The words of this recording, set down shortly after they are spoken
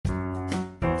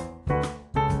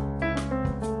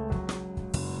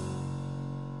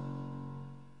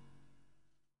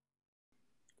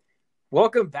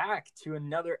Welcome back to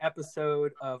another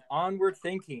episode of Onward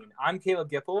Thinking. I'm Caleb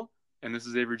Gipple. And this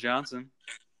is Avery Johnson.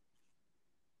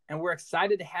 And we're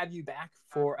excited to have you back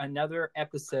for another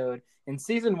episode in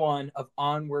season 1 of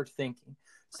Onward Thinking.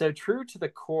 So true to the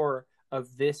core of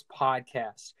this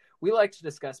podcast, we like to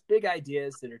discuss big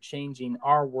ideas that are changing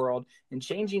our world and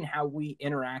changing how we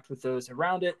interact with those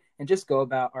around it and just go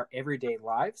about our everyday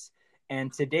lives.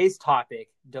 And today's topic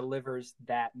delivers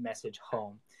that message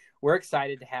home. We're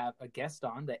excited to have a guest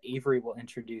on that Avery will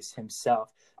introduce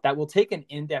himself that will take an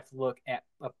in-depth look at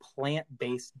a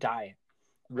plant-based diet,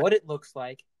 what it looks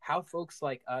like, how folks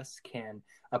like us can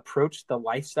approach the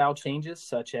lifestyle changes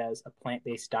such as a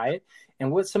plant-based diet,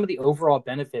 and what some of the overall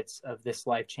benefits of this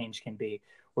life change can be.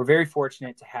 We're very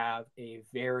fortunate to have a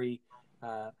very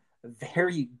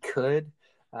good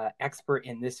expert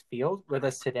in this field with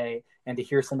us today and to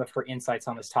hear some of her insights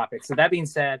on this topic. So that being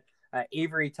said,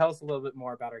 Avery, tell us a little bit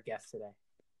more about our guest today.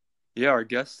 Yeah, our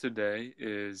guest today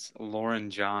is Lauren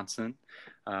Johnson.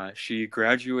 She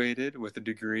graduated with a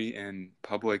degree in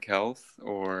public health,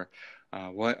 or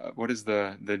what was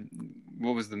the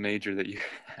major that you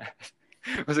had?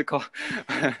 What was it called?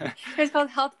 It was called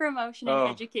Health Promotion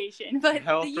and Education, but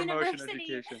Health the Promotion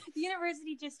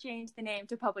university just changed the name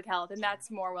to Public Health, and that's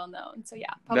more well known. So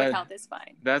yeah, Public Health is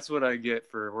fine. That's what I get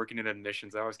for working in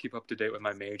admissions. I always keep up to date with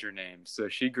my major name. So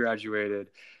she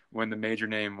graduated when the major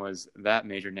name was that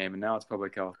major name, and now it's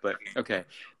Public Health. But okay,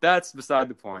 that's beside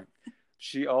the point.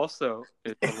 She also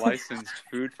is a licensed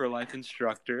Food for Life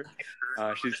instructor.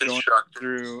 She's going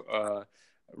through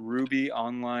Ruby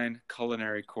online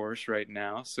culinary course right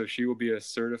now, so she will be a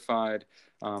certified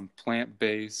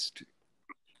plant-based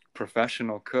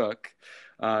professional cook.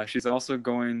 She's also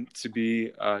going to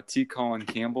be T. Colin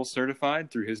Campbell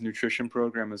certified through his nutrition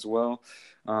program as well,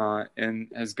 and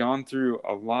has gone through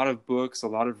a lot of books, a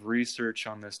lot of research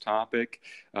on this topic,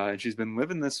 and she's been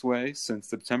living this way since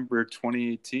September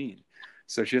 2018.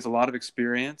 So she has a lot of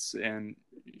experience, and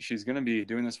she's going to be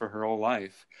doing this for her whole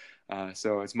life.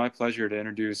 So it's my pleasure to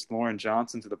introduce Lauren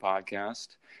Johnson to the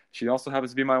podcast. She also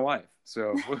happens to be my wife.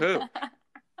 So woohoo!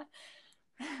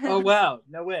 Oh, wow.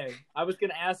 No way. I was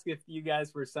going to ask if you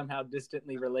guys were somehow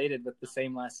distantly related with the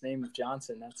same last name of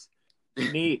Johnson. That's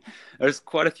neat. There's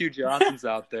quite a few Johnsons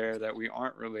out there that we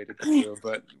aren't related to,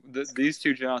 but these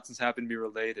two Johnsons happen to be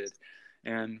related.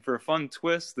 And for a fun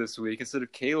twist this week, instead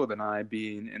of Caleb and I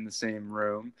being in the same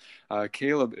room,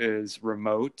 Caleb is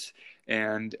remote,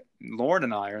 and Lauren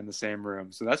and I are in the same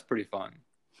room. So that's pretty fun.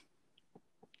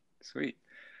 Sweet.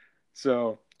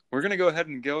 So we're going to go ahead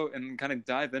and kind of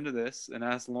dive into this and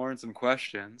ask Lauren some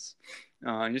questions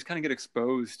and just kind of get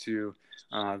exposed to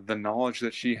the knowledge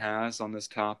that she has on this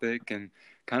topic and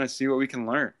kind of see what we can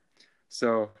learn.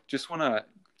 So just want to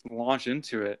launch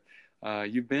into it.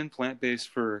 You've been plant-based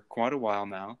for quite a while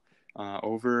now,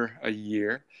 over a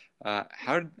year.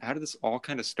 How did this all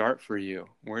kind of start for you?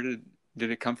 Where did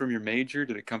it come from your major?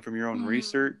 Did it come from your own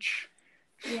research?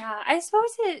 Yeah, I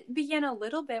suppose it began a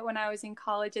little bit when I was in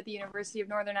college at the University of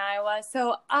Northern Iowa.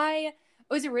 So I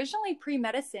was originally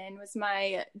pre-medicine was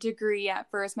my degree at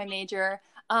first, my major.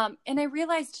 And I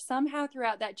realized somehow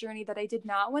throughout that journey that I did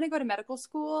not want to go to medical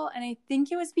school. And I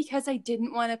think it was because I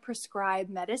didn't want to prescribe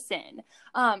medicine.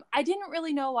 I didn't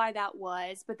really know why that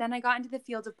was, but then I got into the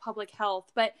field of public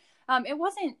health. But it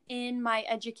wasn't in my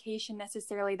education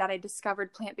necessarily that I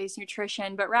discovered plant-based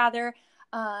nutrition, but rather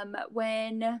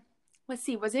was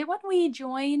it when we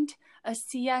joined a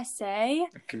CSA?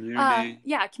 A community?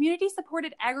 Community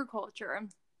supported agriculture.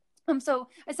 So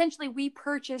essentially we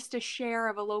purchased a share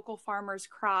of a local farmer's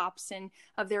crops and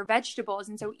of their vegetables.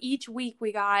 And so each week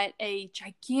we got a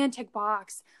gigantic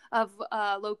box of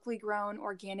locally grown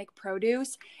organic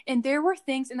produce. And there were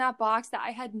things in that box that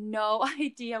I had no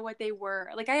idea what they were.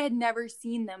 Like I had never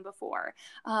seen them before.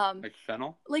 Like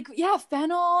fennel?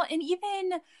 Fennel, and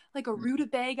even like a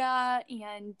rutabaga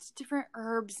and different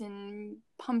herbs and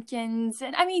pumpkins.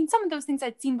 And I mean, some of those things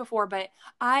I'd seen before, but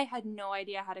I had no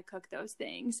idea how to cook those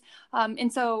things.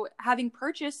 And so having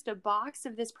purchased a box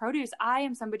of this produce, I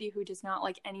am somebody who does not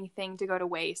like anything to go to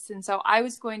waste. And so I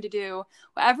was going to do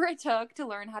whatever it took to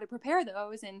learn how to prepare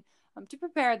those and to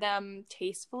prepare them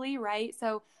tastefully, right?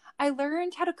 So I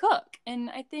learned how to cook. And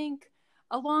I think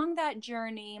along that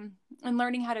journey and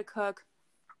learning how to cook,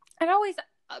 I'd always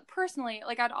personally,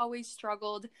 I'd always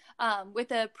struggled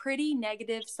with a pretty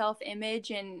negative self-image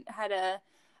and had a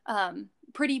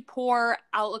pretty poor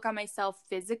outlook on myself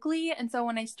physically. And so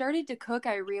when I started to cook,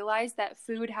 I realized that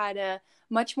food had a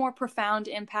much more profound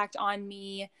impact on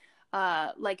me,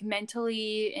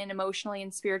 mentally and emotionally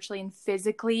and spiritually and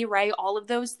physically, right? All of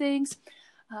those things.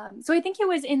 So I think it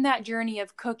was in that journey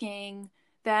of cooking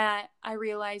that I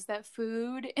realized that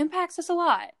food impacts us a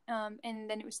lot. And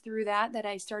then it was through that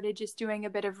I started just doing a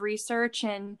bit of research.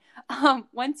 And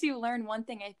once you learn one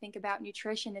thing, I think, about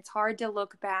nutrition, it's hard to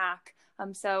look back.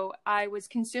 So I was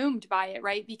consumed by it,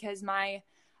 right? Because my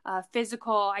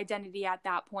physical identity at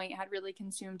that point had really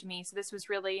consumed me. So this was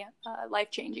really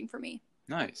life-changing for me.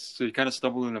 Nice. So you kind of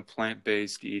stumbled into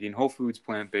plant-based eating, whole foods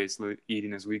plant-based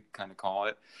eating, as we kind of call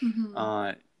it.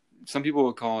 Mm-hmm. Some people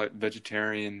would call it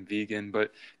vegetarian, vegan,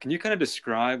 but can you kind of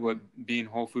describe what being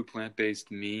whole food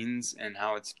plant-based means and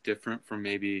how it's different from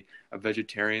maybe a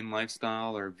vegetarian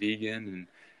lifestyle or vegan,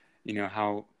 and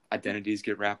how identities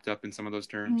get wrapped up in some of those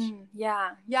terms?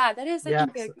 Yeah, that is.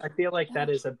 I feel like that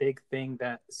is a big thing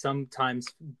that sometimes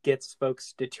gets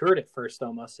folks deterred at first.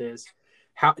 Almost is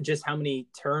how many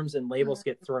terms and labels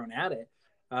get thrown at it.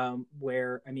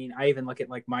 Where I even look at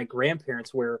like my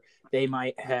grandparents, where they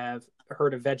might have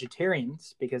heard of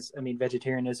vegetarians because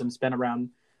vegetarianism's been around,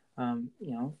 and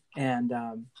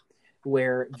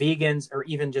where vegans or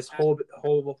even just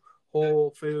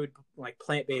whole food, like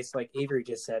plant-based, like Avery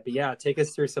just said. But yeah, take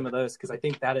us through some of those, because I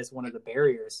think that is one of the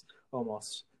barriers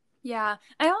almost. Yeah,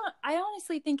 I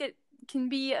honestly think it can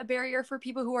be a barrier for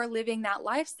people who are living that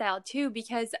lifestyle too,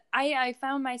 because I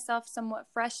found myself somewhat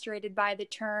frustrated by the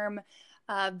term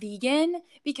vegan,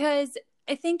 because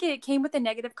I think it came with a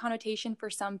negative connotation for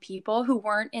some people who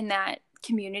weren't in that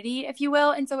community, if you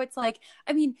will. And so it's like,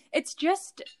 it's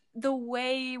just the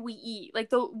way we eat, like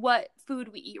what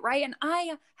food we eat, right? And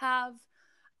I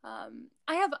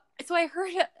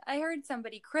heard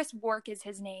somebody, Chris Wark is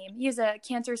his name. He's a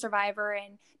cancer survivor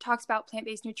and talks about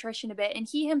plant-based nutrition a bit. And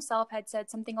he himself had said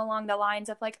something along the lines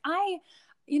of like, I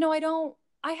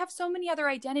have so many other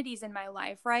identities in my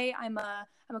life, right? I'm a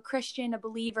Christian, a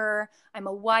believer, I'm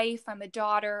a wife, I'm a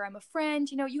daughter, I'm a friend.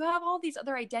 You have all these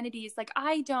other identities. Like,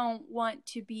 I don't want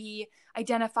to be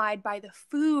identified by the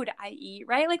food I eat,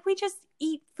 right? Like, we just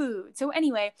eat food. So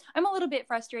anyway, I'm a little bit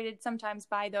frustrated sometimes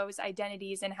by those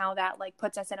identities and how that like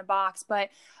puts us in a box. But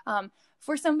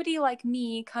for somebody like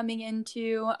me coming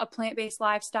into a plant-based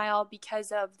lifestyle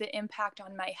because of the impact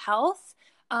on my health,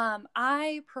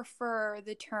 I prefer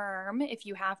the term, if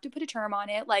you have to put a term on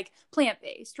it, like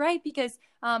plant-based, right? Because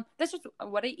that's just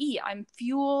what I eat. I'm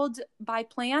fueled by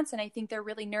plants, and I think they're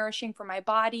really nourishing for my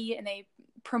body, and they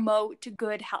promote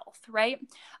good health, right?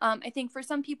 I think for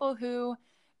some people who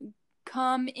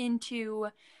come into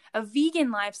a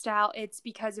vegan lifestyle, it's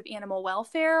because of animal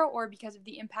welfare or because of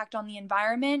the impact on the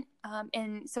environment.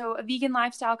 And so a vegan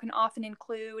lifestyle can often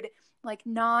include like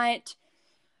not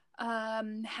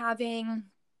having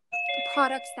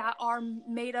products that are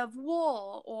made of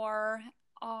wool or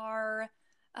are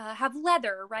have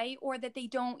leather, right? Or that they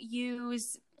don't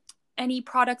use any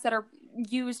products that are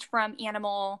used from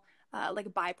animal like a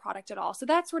byproduct at all. So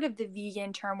that's sort of the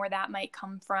vegan term where that might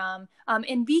come from.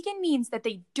 And vegan means that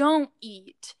they don't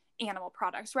eat animal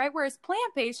products, right? Whereas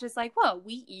plant-based is like, well,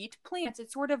 we eat plants.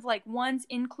 It's sort of like one's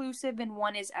inclusive and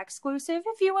one is exclusive,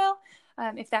 if you will,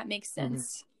 if that makes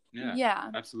sense. Mm-hmm.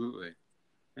 Yeah, absolutely.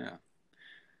 Yeah.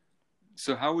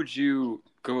 So how would you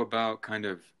go about kind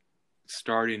of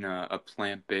starting a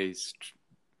plant-based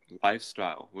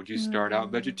lifestyle? Would you start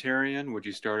out vegetarian? Would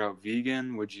you start out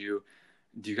vegan?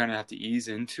 Do you kind of have to ease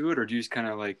into it, or do you just kind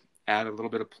of like add a little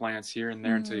bit of plants here and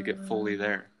there until you get fully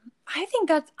there? I think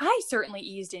I certainly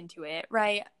eased into it,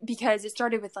 right? Because it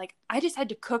started with like, I just had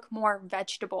to cook more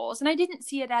vegetables, and I didn't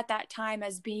see it at that time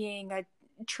as being a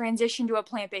transition to a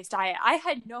plant-based diet. I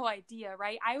had no idea,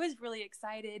 right? I was really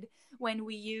excited when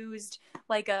we used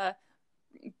like a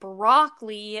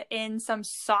broccoli in some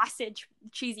sausage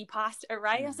cheesy pasta,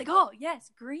 right? I was like, oh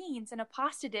yes, greens in a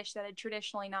pasta dish that had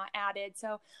traditionally not added.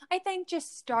 So I think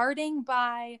just starting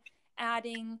by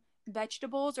adding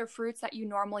vegetables or fruits that you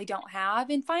normally don't have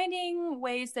and finding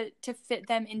ways to fit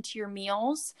them into your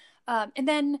meals. And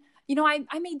then,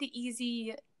 I made the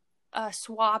easy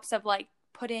swaps of like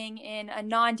putting in a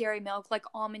non-dairy milk like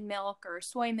almond milk or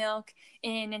soy milk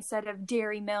instead of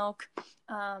dairy milk.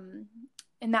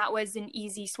 And that was an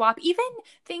easy swap. Even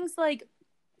things like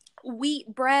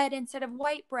wheat bread instead of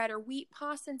white bread or wheat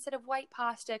pasta instead of white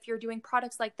pasta, if you're doing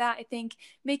products like that, I think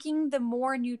making the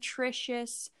more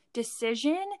nutritious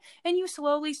decision, and you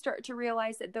slowly start to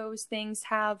realize that those things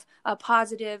have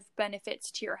positive benefits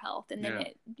to your health. And then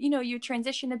you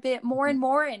transition a bit more and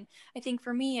more. And I think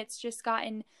for me, it's just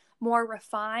gotten more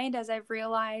refined as I've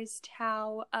realized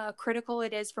how critical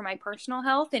it is for my personal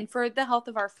health and for the health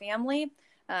of our family.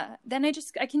 Then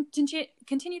I can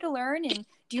continue to learn and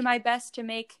do my best to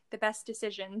make the best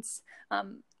decisions.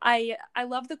 I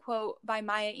love the quote by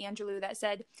Maya Angelou that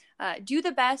said, do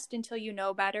the best until you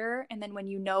know better. And then when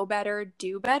you know better,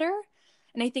 do better.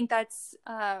 And I think that's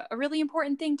a really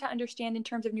important thing to understand in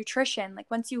terms of nutrition.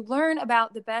 Like once you learn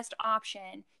about the best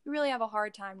option, you really have a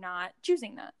hard time not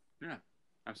choosing that. Yeah,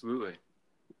 absolutely.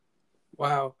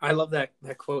 Wow. I love that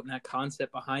quote and that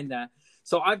concept behind that.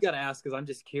 So I've got to ask, because I'm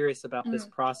just curious about this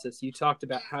process. You talked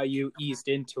about how you eased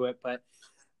into it, but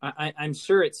I'm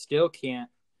sure it still can't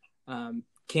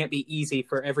be easy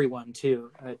for everyone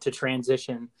to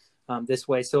transition this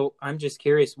way. So I'm just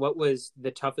curious, what was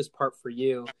the toughest part for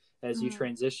you as you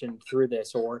transitioned through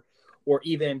this, or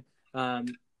even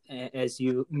as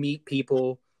you meet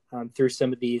people through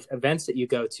some of these events that you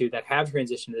go to that have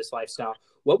transitioned to this lifestyle?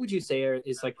 What would you say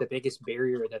is like the biggest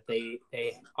barrier that they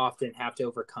often have to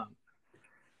overcome?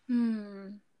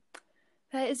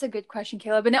 That is a good question,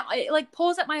 Caleb. And it like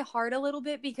pulls at my heart a little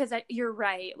bit because you're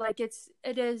right. Like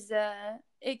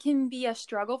it can be a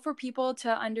struggle for people to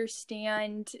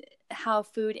understand how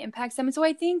food impacts them. And so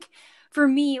I think for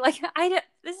me, like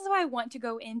this is why I want to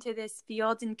go into this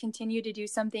field and continue to do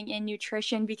something in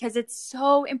nutrition, because it's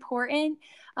so important.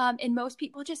 And most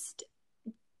people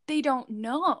they don't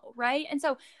know, right? And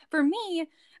so for me,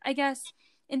 I guess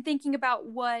in thinking about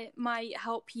what might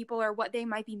help people or what they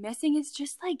might be missing is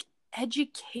just like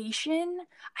education.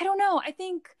 I don't know. I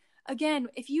think, again,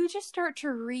 if you just start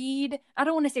to read, I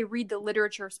don't want to say read the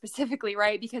literature specifically,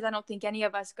 right? Because I don't think any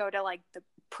of us go to like the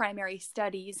primary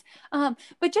studies.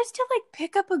 But just to like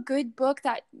pick up a good book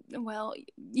that, well,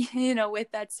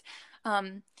 that's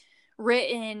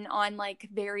written on like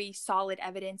very solid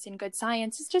evidence and good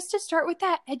science, is just to start with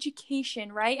that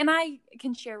education, right? And I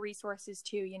can share resources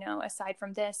too, aside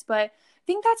from this, but I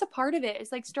think that's a part of it,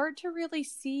 is like start to really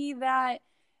see that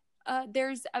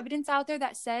there's evidence out there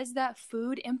that says that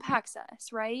food impacts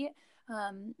us, right?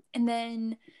 And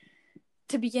then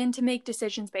to begin to make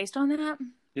decisions based on that.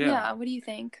 Yeah. What do you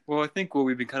think? Well, I think what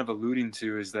we've been kind of alluding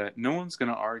to is that no one's going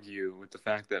to argue with the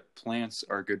fact that plants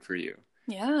are good for you.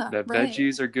 Yeah. That right.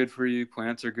 veggies are good for you,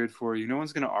 plants are good for you. No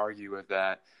one's going to argue with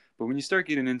that. But when you start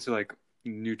getting into like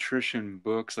nutrition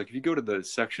books, like if you go to the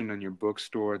section in your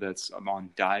bookstore that's on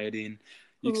dieting,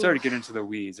 you start to get into the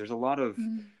weeds. There's a lot of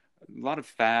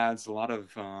fads, a lot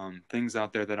of things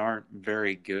out there that aren't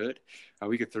very good.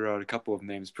 We could throw out a couple of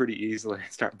names pretty easily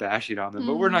and start bashing on them,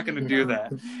 but we're not going to do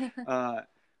that.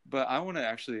 But I want to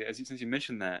actually, since you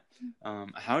mentioned that,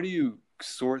 how do you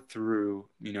sort through,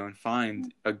 and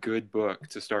find a good book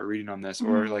to start reading on this,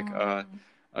 or like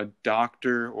a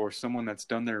doctor or someone that's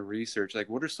done their research? Like,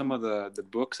 what are some of the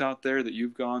books out there that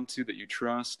you've gone to that you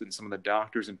trust, and some of the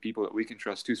doctors and people that we can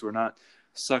trust too, so we're not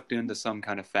sucked into some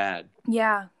kind of fad?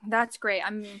 Yeah, that's great.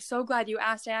 I'm so glad you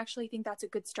asked. I actually think that's a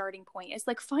good starting point. It's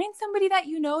like, find somebody that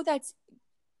that's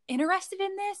interested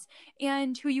in this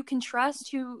and who you can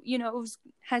trust, who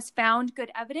has found good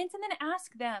evidence, and then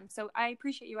ask them. So I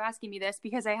appreciate you asking me this,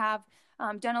 because I have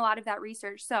done a lot of that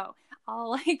research. So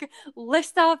I'll like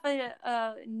list off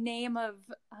a name off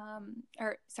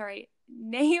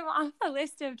a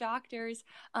list of doctors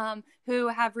who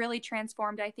have really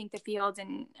transformed, I think, the field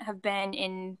and have been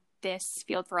in this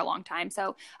field for a long time.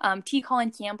 So T.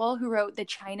 Colin Campbell, who wrote the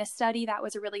China Study, that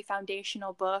was a really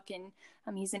foundational book, and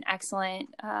he's an excellent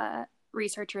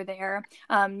researcher there.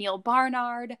 Neil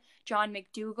Barnard, John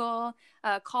McDougall,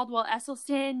 Caldwell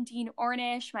Esselstyn, Dean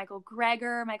Ornish, Michael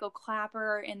Greger, Michael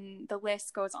Clapper, and the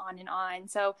list goes on and on.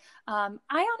 So I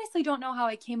honestly don't know how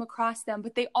I came across them,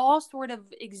 but they all sort of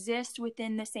exist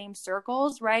within the same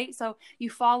circles, right? So you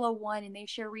follow one and they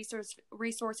share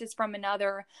resources from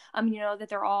another, that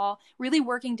they're all really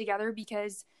working together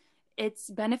because it's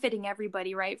benefiting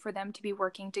everybody, right, for them to be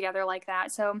working together like that.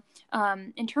 So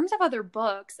in terms of other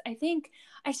books, I think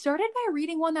I started by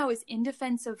reading one that was in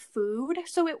defense of food.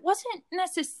 So it wasn't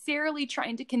necessarily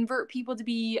trying to convert people to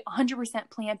be 100%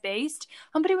 plant-based,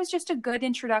 but it was just a good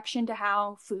introduction to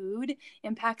how food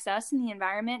impacts us and the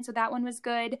environment. So that one was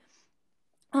good.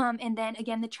 And then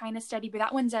again, the China Study, but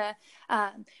that one's a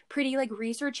pretty like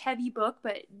research heavy book,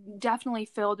 but definitely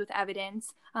filled with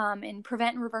evidence, and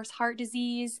Prevent and Reverse Heart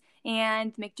Disease,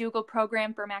 and the McDougall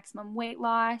Program for Maximum Weight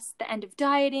Loss, The End of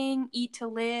Dieting, Eat to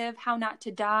Live, How Not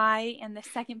to Die, and the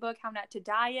second book, How Not to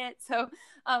Diet. So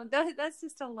that's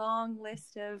just a long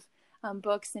list of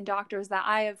books and doctors that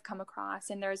I have come across,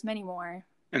 and there's many more.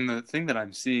 And the thing that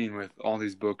I'm seeing with all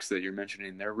these books that you're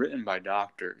mentioning, they're written by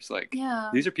doctors. Like,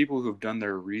 these are people who've done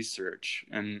their research.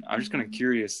 And I'm just kind of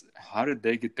curious, how did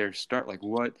they get their start? Like,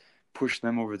 what pushed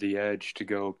them over the edge to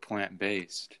go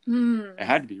plant-based? It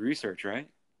had to be research, right?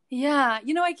 Yeah.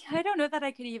 I don't know that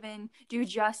I could even do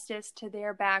justice to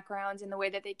their backgrounds and the way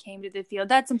that they came to the field.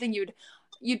 That's something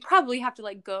you'd probably have to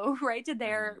like go right to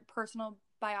their personal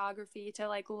biography to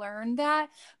like learn that.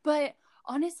 But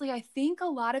honestly, I think a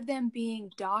lot of them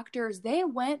being doctors, they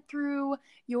went through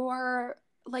your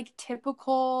like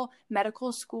typical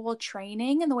medical school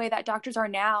training in the way that doctors are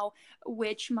now,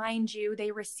 which, mind you,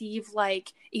 they receive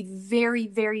like a very,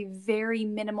 very, very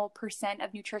minimal percent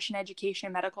of nutrition education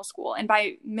in medical school. And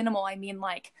by minimal, I mean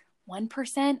like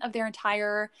 1% of their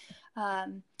entire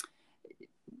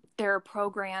their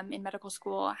program in medical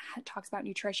school talks about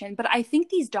nutrition. But I think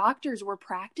these doctors were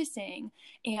practicing,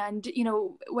 and, you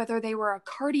know, whether they were a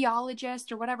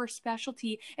cardiologist or whatever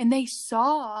specialty, and they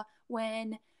saw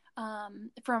when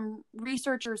from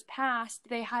researchers past,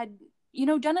 they had, you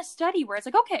know, done a study where it's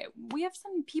like, okay, we have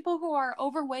some people who are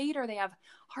overweight or they have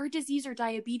heart disease or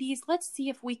diabetes. Let's see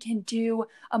if we can do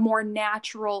a more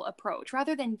natural approach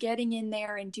rather than getting in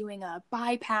there and doing a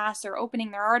bypass or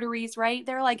opening their arteries, right?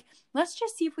 They're like, let's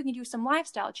just see if we can do some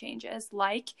lifestyle changes,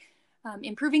 like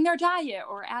improving their diet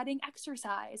or adding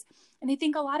exercise. And I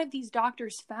think a lot of these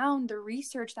doctors found the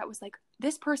research that was like,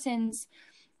 this person's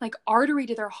like artery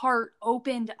to their heart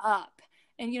opened up,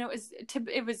 and, you know,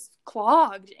 it was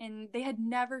clogged, and they had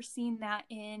never seen that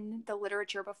in the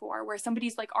literature before, where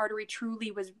somebody's like artery truly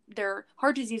was, their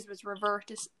heart disease was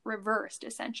reversed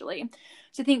essentially.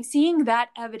 So I think seeing that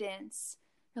evidence,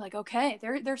 you're like, okay,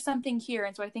 there's something here.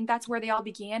 And so I think that's where they all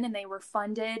began, and they were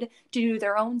funded to do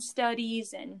their own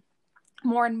studies, and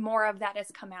more of that has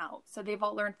come out. So they've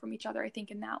all learned from each other, I think,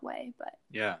 in that way. But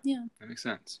yeah, that makes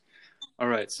sense. All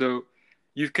right, so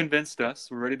you've convinced us.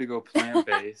 We're ready to go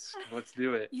plant-based. Let's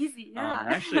do it. Easy, yeah.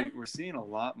 Actually, we're seeing a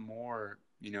lot more,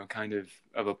 you know, kind of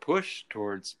a push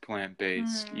towards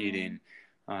plant-based eating.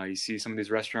 You see some of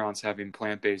these restaurants having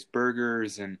plant-based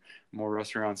burgers, and more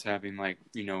restaurants having, like,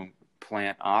 you know,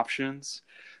 plant options.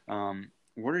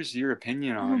 What is your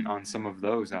opinion on some of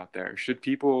those out there? Should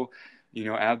people, you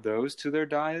know, add those to their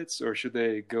diets, or should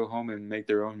they go home and make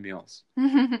their own meals?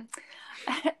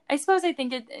 I suppose I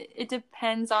think it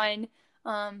depends on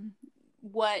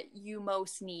what you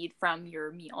most need from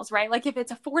your meals, right? Like if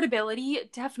it's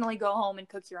affordability, definitely go home and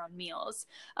cook your own meals.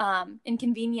 And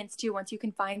convenience too, once you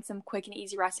can find some quick and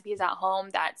easy recipes at home,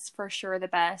 that's for sure the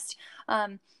best.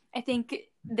 I think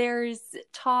there's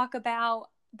talk about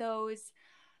those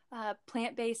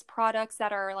plant-based products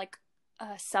that are like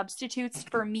substitutes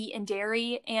for meat and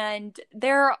dairy, and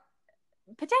they're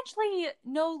potentially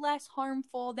no less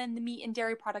harmful than the meat and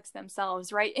dairy products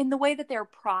themselves, right? In the way that they're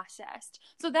processed.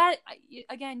 So that,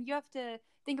 again, you have to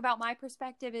think about, my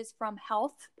perspective is from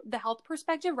the health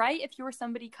perspective, right? If you're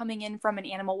somebody coming in from an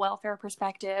animal welfare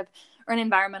perspective or an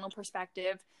environmental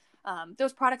perspective,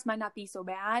 those products might not be so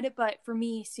bad. But for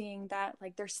me, seeing that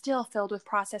like they're still filled with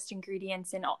processed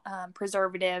ingredients and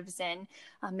preservatives and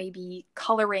maybe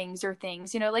colorings or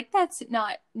things, you know, like that's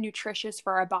not nutritious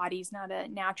for our bodies, not a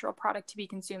natural product to be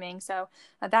consuming. So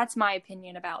that's my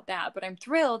opinion about that. But I'm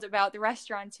thrilled about the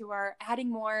restaurants who are adding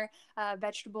more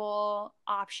vegetable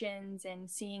options, and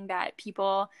seeing that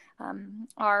people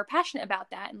are passionate about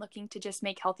that and looking to just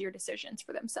make healthier decisions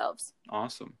for themselves.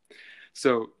 Awesome.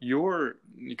 So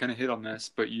you kind of hit on this,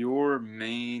 but your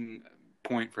main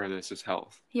point for this is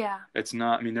health. Yeah. It's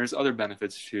not, I mean, there's other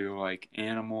benefits too, like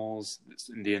animals,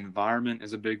 the environment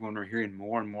is a big one. We're hearing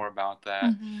more and more about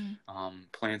that.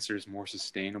 Plants are just more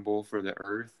sustainable for the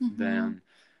earth than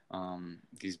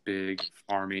these big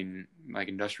farming, like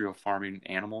industrial farming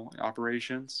animal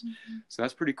operations. So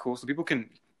that's pretty cool. So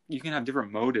you can have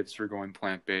different motives for going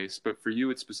plant-based, but for you,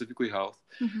 it's specifically health.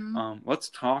 Let's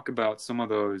talk about some of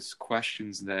those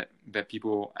questions that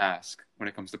people ask when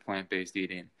it comes to plant-based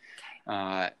eating,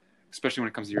 especially when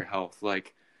it comes to your health.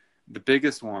 Like the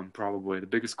biggest one, probably the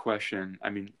biggest question, I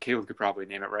mean, Caleb could probably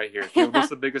name it right here. Caleb, what's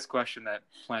the biggest question that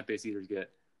plant-based eaters get?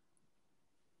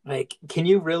 Like, can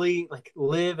you really like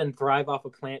live and thrive off a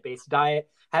plant-based diet?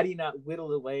 How do you not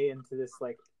whittle away into this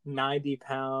like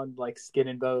 90-pound like skin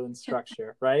and bone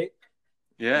structure, right?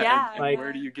 Yeah. And like,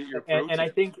 where do you get your protein? And I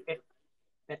think,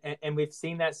 and we've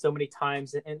seen that so many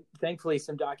times, and thankfully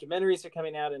some documentaries are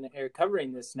coming out and are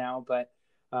covering this now. But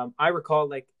I recall,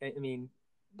 like, I mean,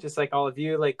 just like all of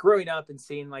you, like growing up and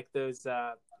seeing like those,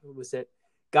 what was it?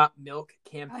 Got Milk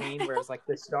campaign where it was like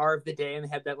the star of the day and they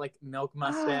had that like milk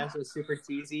mustache. It was super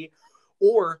cheesy.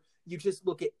 Or you just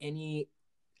look at any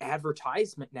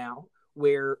advertisement now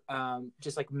where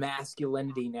just like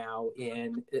masculinity now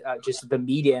in just the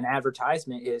media and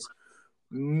advertisement is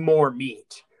more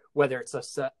meat, whether it's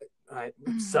a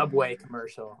Subway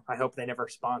commercial. I hope they never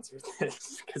sponsor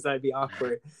this because that'd be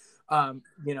awkward.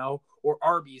 You know, or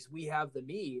Arby's, we have the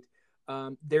meat.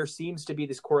 There seems to be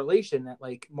this correlation that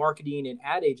like marketing and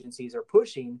ad agencies are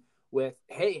pushing with,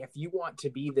 hey, if you want to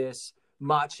be this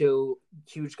macho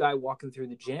huge guy walking through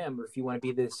the gym, or if you want to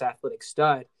be this athletic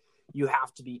stud, you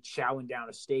have to be chowing down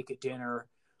a steak at dinner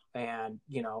and,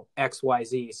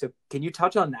 XYZ. So can you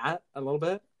touch on that a little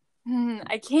bit?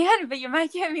 I can, but you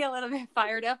might get me a little bit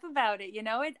fired up about it.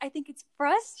 I think it's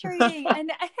frustrating.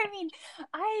 And I mean,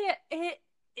 it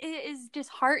is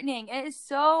disheartening. It is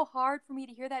so hard for me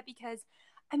to hear that because,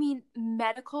 I mean,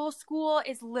 medical school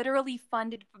is literally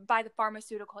funded by the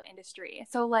pharmaceutical industry.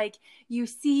 So like you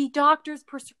see doctors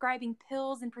prescribing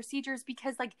pills and procedures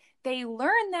because like they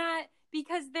learn that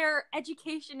because their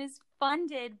education is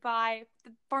funded by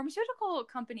the pharmaceutical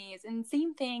companies. And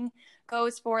same thing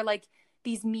goes for like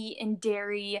these meat and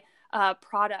dairy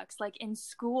products. Like in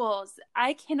schools,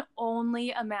 I can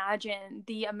only imagine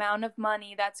the amount of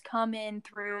money that's come in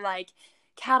through like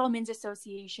cattlemen's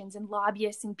associations and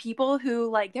lobbyists and people who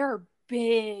like there are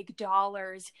big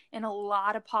dollars and a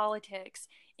lot of politics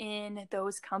in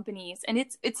those companies. And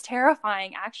it's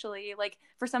terrifying, actually, like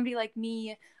for somebody like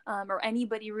me or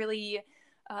anybody really.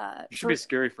 It should be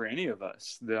scary for any of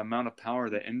us, the amount of power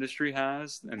the industry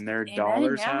has and their Amen,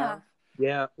 dollars have.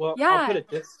 Yeah, well, Yeah.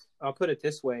 I'll put it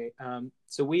this way.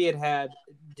 So we had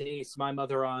Denise, my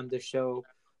mother, on the show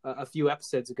a few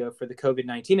episodes ago for the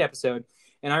COVID-19 episode,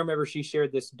 and I remember she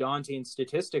shared this daunting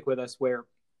statistic with us where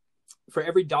for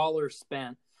every dollar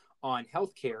spent on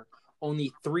healthcare,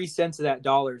 only 3 cents of that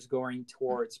dollar is going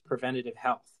towards preventative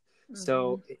health.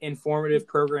 So informative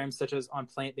programs such as on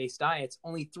plant-based diets,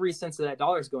 only 3 cents of that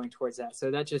dollar is going towards that.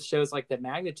 So that just shows like the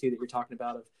magnitude that you're talking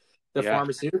about of the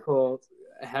pharmaceutical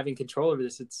having control over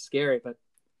this. It's scary, but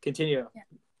continue.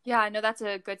 Yeah, no, that's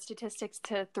a good statistic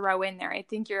to throw in there. I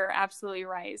think you're absolutely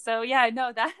right. So yeah,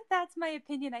 no, that's my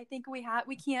opinion. I think we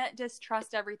can't just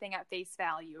trust everything at face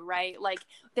value, right? Like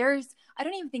I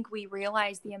don't even think we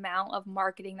realize the amount of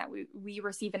marketing that we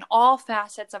receive in all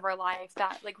facets of our life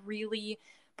that like really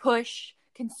push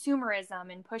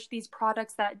consumerism and push these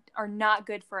products that are not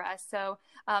good for us. So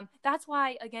that's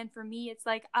why, again, for me, it's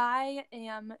like I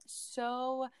am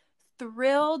so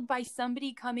thrilled by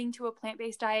somebody coming to a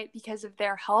plant-based diet because of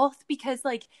their health, because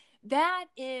like that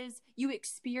is, you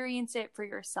experience it for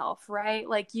yourself, right?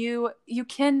 Like you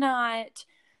cannot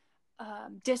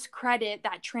discredit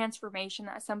that transformation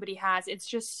that somebody has. It's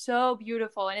just so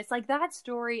beautiful. And it's like that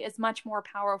story is much more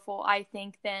powerful, I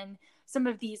think, than some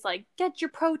of these like get your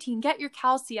protein, get your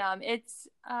calcium. It's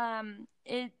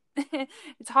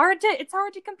it's hard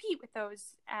to compete with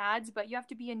those ads, but you have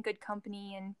to be in good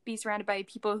company and be surrounded by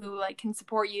people who like can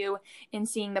support you in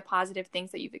seeing the positive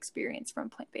things that you've experienced from a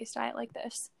plant-based diet like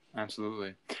this.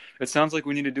 Absolutely. It sounds like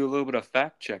we need to do a little bit of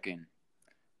fact checking.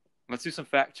 Let's do some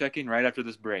fact checking right after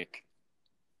this break.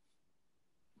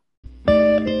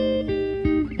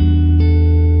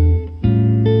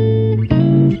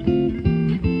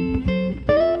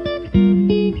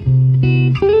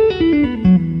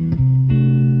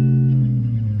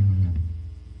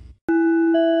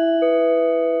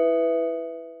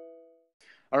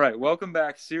 All right, welcome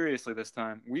back. Seriously, this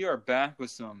time we are back with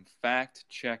some fact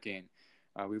checking.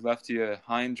 We left you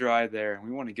high and dry there, and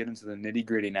we want to get into the nitty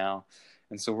gritty now.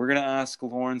 And so we're going to ask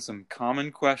Lauren some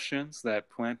common questions that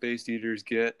plant-based eaters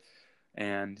get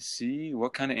and see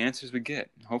what kind of answers we get.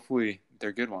 Hopefully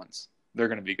they're good ones. They're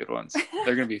going to be good ones.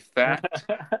 They're going to be fact,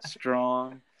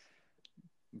 strong,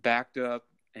 backed up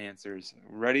answers.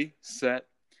 Ready, set,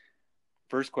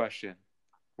 first question.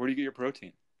 Where do you get your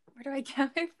protein? Where do I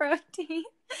get my protein?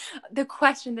 The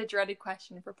dreaded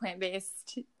question for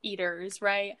plant-based eaters,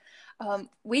 right?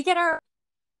 We get our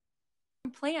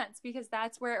plants because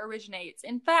that's where it originates.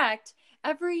 In fact,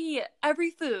 every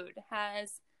food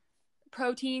has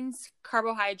proteins,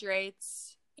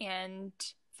 carbohydrates, and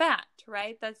fat,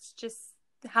 right? That's just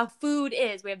how food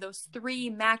is. We have those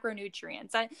 3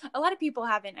 macronutrients. A lot of people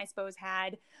haven't, I suppose,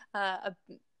 had a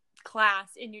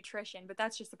class in nutrition, but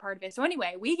that's just a part of it. So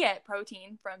anyway, we get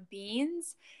protein from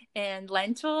beans and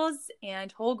lentils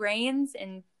and whole grains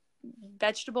and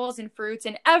vegetables and fruits,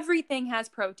 and everything has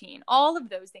protein. All of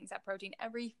those things have protein.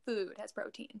 Every food has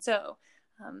protein. So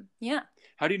yeah.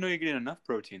 How do you know you're getting enough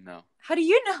protein though? How do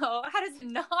you know? How does a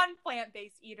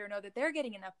non-plant-based eater know that they're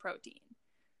getting enough protein?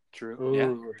 True. Ooh,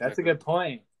 yeah, that's a good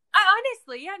point.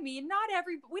 Honestly, I mean,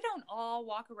 we don't all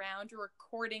walk around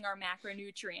recording our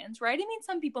macronutrients, right? I mean,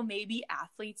 some people may be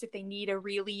athletes if they need a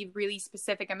really, really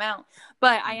specific amount.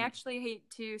 But I actually hate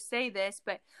to say this,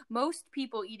 but most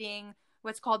people eating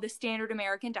what's called the standard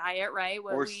American diet, right?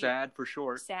 Or SAD for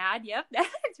short. SAD, yep,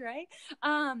 that's right.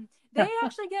 They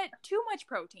actually get too much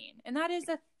protein, and that is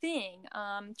a thing.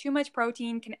 Too much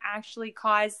protein can actually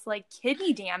cause like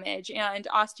kidney damage and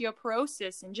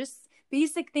osteoporosis and just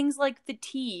basic things like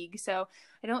fatigue. So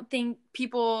I don't think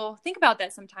people think about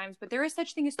that sometimes, but there is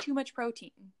such thing as too much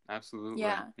protein. Absolutely.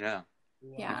 Yeah. Yeah.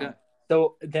 Yeah. Okay.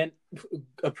 So then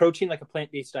approaching like a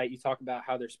plant-based diet, you talk about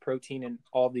how there's protein in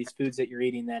all of these foods that you're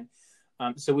eating then.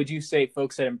 So would you say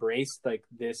folks that embrace like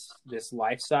this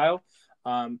lifestyle,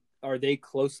 are they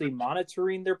closely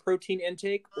monitoring their protein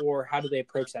intake, or how do they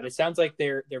approach that? It sounds like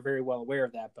they're very well aware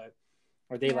of that, but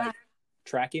are they like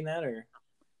tracking that, or?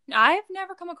 I've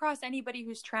never come across anybody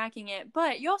who's tracking it,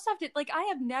 but you also have to, like, I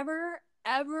have never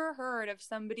ever heard of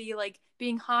somebody like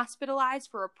being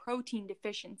hospitalized for a protein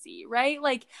deficiency, right?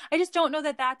 Like, I just don't know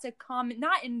that that's a common,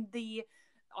 not in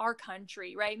our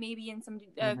country, right? Maybe in some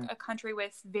a country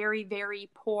with very, very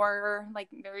poor, like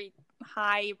very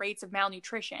high rates of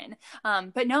malnutrition.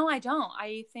 But no, I don't.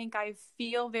 I think I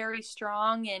feel very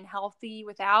strong and healthy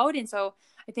without. And so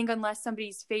I think unless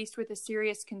somebody's faced with a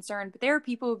serious concern, but there are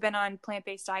people who've been on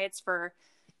plant-based diets for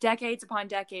decades upon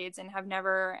decades and have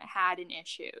never had an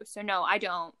issue. So no, I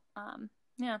don't.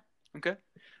 Yeah. Okay.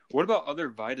 What about other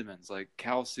vitamins like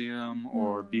calcium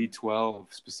or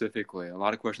B12 specifically? A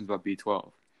lot of questions about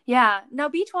B12. Yeah. Now,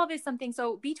 B12 is something,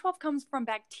 so B12 comes from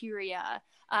bacteria.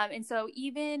 And so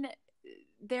even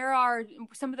there are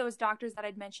some of those doctors that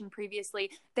I'd mentioned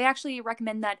previously, they actually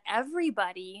recommend that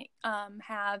everybody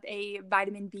have a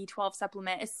vitamin B12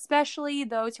 supplement, especially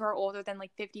those who are older than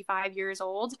like 55 years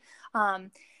old.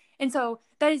 And so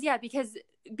that is, because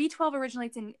B12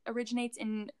 originates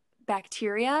in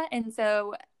bacteria. And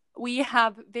so we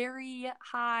have very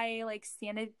high like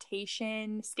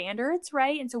sanitation standards,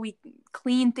 right? And so we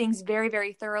clean things very,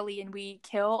 very thoroughly, and we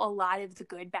kill a lot of the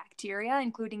good bacteria,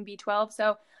 including B12.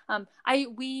 So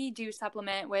we do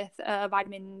supplement with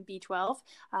vitamin B12,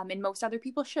 and most other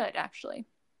people should actually.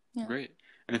 Yeah. Great.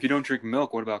 And if you don't drink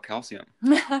milk, what about calcium?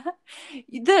 Again,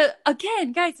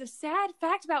 guys, a sad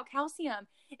fact about calcium: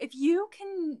 if you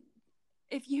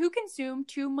consume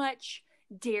too much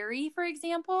dairy, for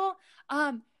example,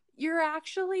 you're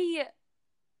actually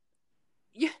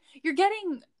you're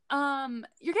getting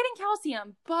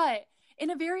calcium, but in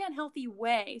a very unhealthy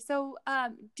way. So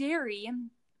dairy,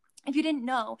 if you didn't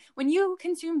know, when you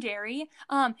consume dairy,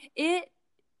 it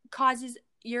causes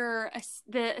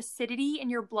the acidity in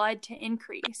your blood to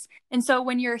increase. And so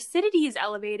when your acidity is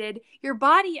elevated, your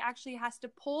body actually has to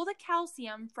pull the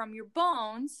calcium from your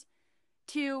bones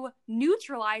to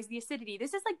neutralize the acidity.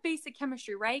 This is like basic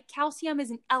chemistry, right? Calcium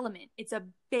is an element. It's a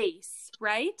base,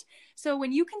 right? So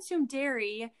when you consume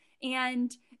dairy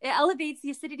and it elevates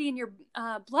the acidity in your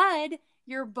blood,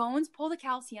 your bones pull the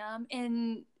calcium,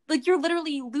 and like you're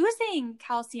literally losing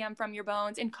calcium from your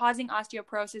bones and causing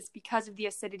osteoporosis because of the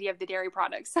acidity of the dairy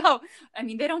products. So, I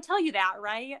mean, they don't tell you that,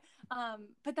 right?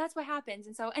 But that's what happens.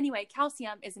 And so anyway,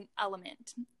 calcium is an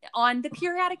element on the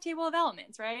periodic table of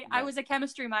elements, right? I was a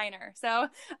chemistry minor, so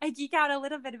I geek out a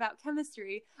little bit about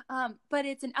chemistry, but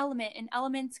it's an element, and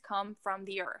elements come from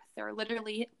the earth. There are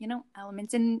literally,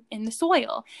 elements in the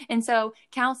soil. And so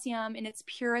calcium in its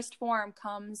purest form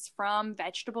comes from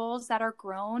vegetables that are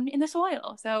grown in the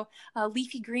soil. So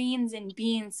leafy greens and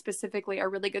beans specifically are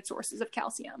really good sources of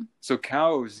calcium. So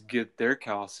cows get their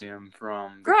calcium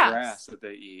from the grass that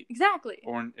they eat. Exactly.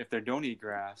 Or if they don't eat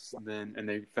grass, and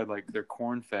they fed like their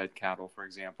corn-fed cattle, for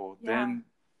example, then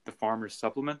the farmers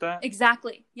supplement that?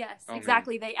 Exactly. Yes,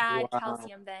 exactly. Man. They add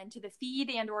calcium then to the feed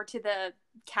and or to the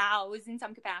cows in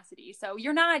some capacity. So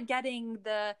you're not getting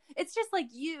it's just like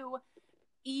you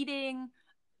eating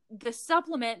the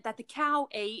supplement that the cow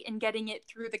ate and getting it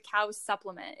through the cow's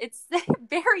supplement. It's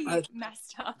very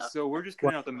messed up. So we're just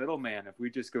cutting out the middleman if we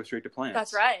just go straight to plants.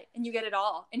 That's right. And you get it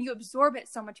all. And you absorb it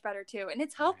so much better too. And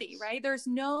it's healthy, right? There's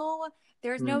no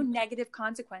negative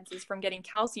consequences from getting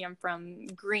calcium from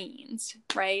greens,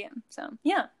 right? So,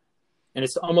 yeah. And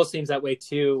it almost seems that way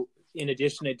too, in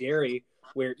addition to dairy,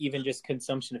 where even just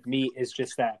consumption of meat is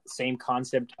just that same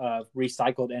concept of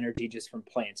recycled energy just from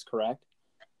plants, correct?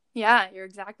 Yeah, you're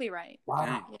exactly right.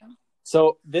 Wow. Yeah.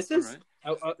 So this is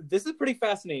pretty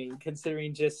fascinating,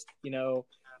 considering just,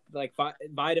 like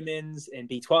vitamins and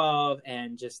B12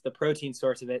 and just the protein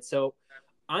source of it. So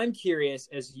I'm curious,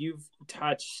 as you've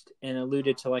touched and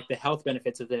alluded to like the health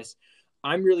benefits of this,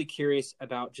 I'm really curious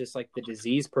about just like the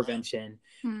disease prevention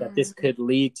that this could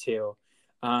lead to.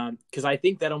 Because I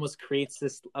think that almost creates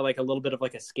this like a little bit of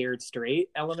like a scared straight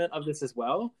element of this as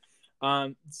well.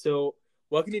 So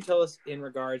what can you tell us in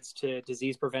regards to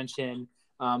disease prevention,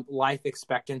 life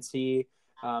expectancy,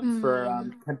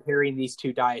 for comparing these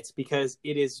two diets? Because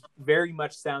it is very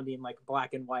much sounding like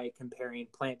black and white comparing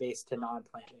plant-based to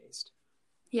non-plant-based.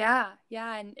 Yeah,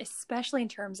 and especially in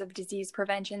terms of disease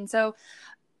prevention. So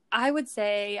I would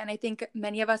say, and I think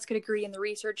many of us could agree, and the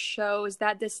research shows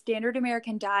that the standard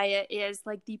American diet is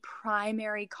like the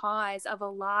primary cause of a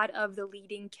lot of the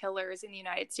leading killers in the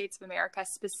United States of America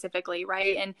specifically,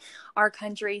 right? In our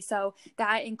country. So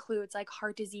that includes like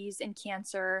heart disease and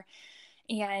cancer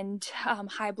and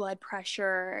high blood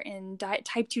pressure and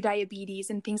type 2 diabetes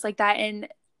and things like that. And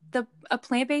a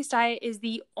plant-based diet is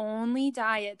the only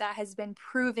diet that has been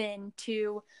proven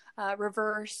to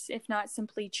reverse, if not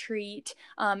simply treat,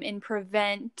 and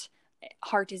prevent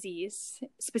heart disease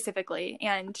specifically,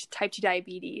 and type 2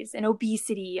 diabetes and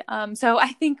obesity. So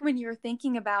I think when you're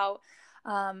thinking about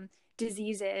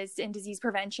diseases and disease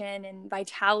prevention and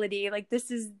vitality, like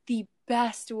this is the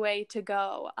best way to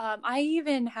go. I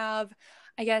even have,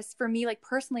 I guess for me, like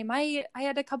personally, I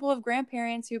had a couple of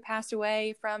grandparents who passed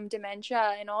away from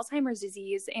dementia and Alzheimer's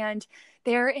disease. And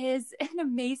there is an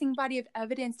amazing body of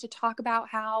evidence to talk about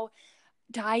how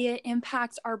diet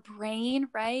impacts our brain,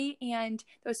 right? And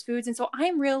those foods. And so I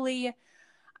am really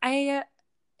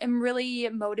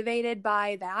motivated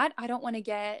by that. I don't want to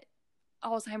get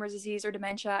Alzheimer's disease or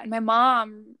dementia. And my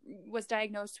mom was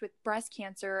diagnosed with breast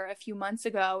cancer a few months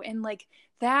ago. And like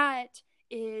that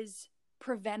is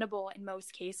preventable in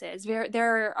most cases.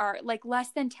 There are like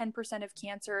less than 10% of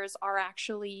cancers are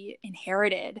actually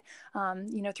inherited,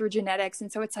 through genetics.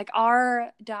 And so it's like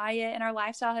our diet and our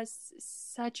lifestyle has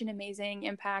such an amazing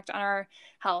impact on our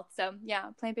health. So yeah,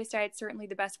 plant-based diet is certainly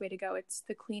the best way to go. It's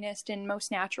the cleanest and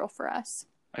most natural for us.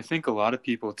 I think a lot of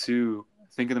people too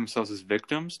think of themselves as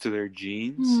victims to their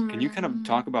genes. Can you kind of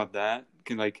talk about that?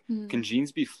 Can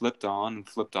genes be flipped on and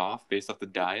flipped off based off the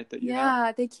diet that you have?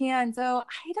 Yeah, they can. So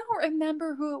I don't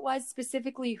remember who it was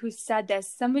specifically who said this.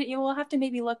 Somebody, we'll have to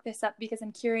maybe look this up because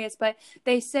I'm curious, but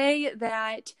they say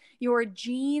that your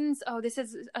genes, this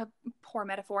is a poor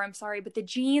metaphor, I'm sorry, but the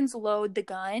genes load the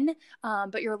gun,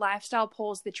 but your lifestyle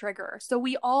pulls the trigger. So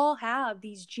we all have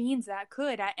these genes that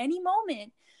could at any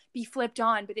moment be flipped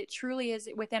on, but it truly is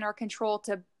within our control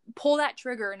to pull that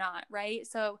trigger or not, right?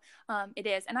 So it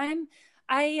is. And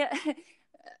I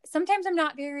sometimes I'm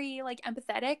not very like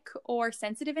empathetic or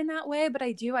sensitive in that way, but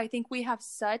I think we have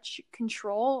such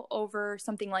control over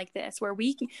something like this where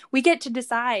we get to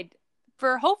decide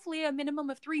for hopefully a minimum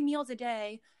of 3 meals a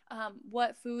day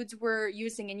what foods we're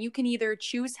using. And you can either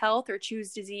choose health or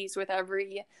choose disease with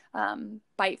every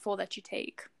biteful that you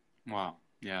take. Wow.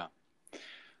 Yeah.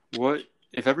 What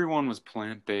if everyone was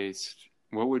plant-based?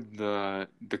 What would the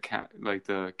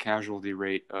casualty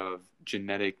rate of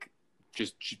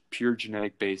just pure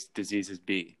genetic-based diseases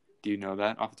be? Do you know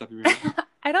that off the top of your head?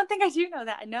 I don't think I do know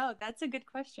that. No, that's a good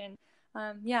question.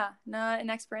 Not an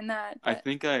expert in that.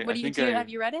 Have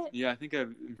you read it? Yeah, I think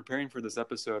in preparing for this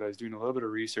episode, I was doing a little bit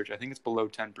of research. I think it's below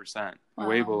 10%, Wow.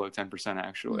 Way below 10%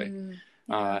 actually.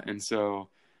 Yeah. And so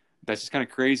that's just kind of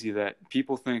crazy that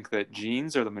people think that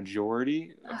genes are the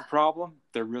majority of the problem.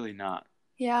 They're really not.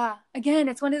 Yeah. Again,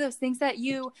 it's one of those things that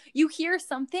you hear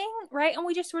something, right? And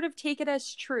we just sort of take it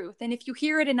as truth. And if you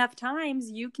hear it enough times,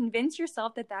 you convince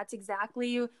yourself that that's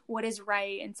exactly what is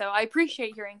right. And so I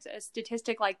appreciate hearing a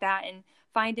statistic like that and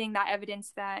finding that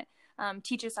evidence that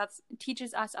teaches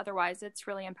us otherwise. It's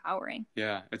really empowering.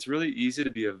 Yeah. It's really easy to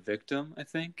be a victim, I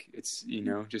think. It's,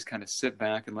 just kind of sit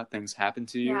back and let things happen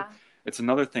to you. Yeah. It's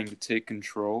another thing to take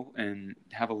control and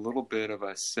have a little bit of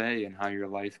a say in how your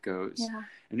life goes. Yeah.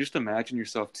 And just imagine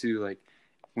yourself too, like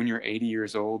when you're 80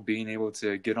 years old, being able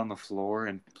to get on the floor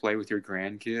and play with your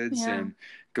grandkids and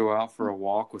go out for a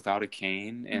walk without a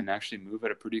cane and actually move at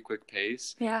a pretty quick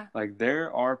pace. Yeah. Like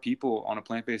there are people on a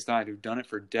plant-based diet who've done it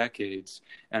for decades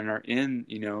and are in,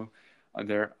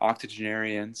 they're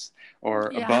octogenarians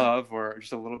or above or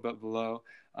just a little bit below.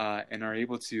 And are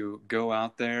able to go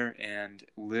out there and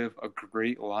live a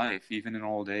great life, even in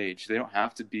old age. They don't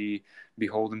have to be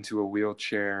beholden to a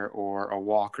wheelchair or a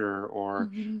walker or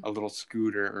a little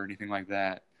scooter or anything like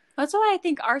that. That's why I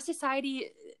think our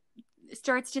society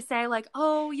starts to say like,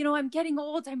 I'm getting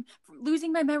old, I'm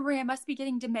losing my memory, I must be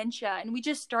getting dementia. And we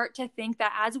just start to think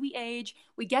that as we age,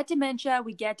 we get dementia,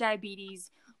 we get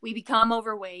diabetes, we become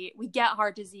overweight, we get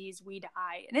heart disease, we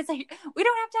die. And it's like, we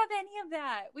don't have to have any of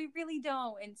that. We really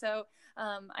don't. And so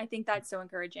I think that's so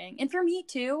encouraging. And for me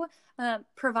too,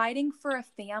 providing for a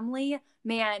family,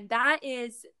 man,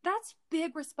 that's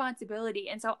big responsibility.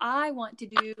 And so I want to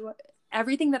do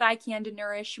everything that I can to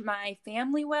nourish my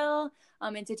family well,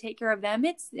 and to take care of them.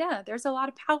 There's a lot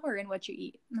of power in what you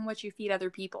eat and what you feed other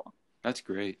people. That's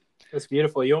great. That's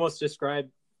beautiful. You almost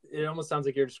it almost sounds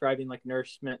like you're describing like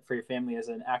nourishment for your family as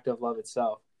an act of love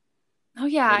itself. Oh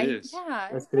yeah. It is. Yeah,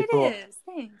 that's pretty cool. It is.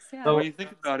 Thanks. Yeah. But when you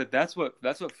think about it, that's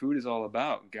what food is all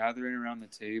about. Gathering around the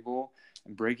table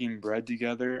and breaking bread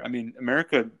together. I mean,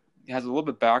 America has a little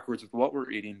bit backwards with what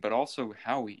we're eating, but also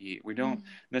how we eat. We don't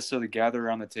necessarily gather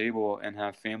around the table and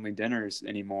have family dinners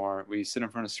anymore. We sit in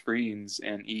front of screens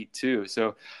and eat too.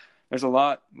 So there's a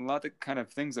lot of kind of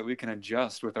things that we can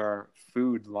adjust with our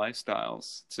food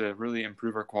lifestyles to really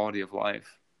improve our quality of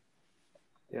life.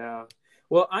 Yeah.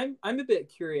 Well, I'm a bit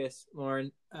curious,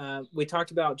 Lauren. We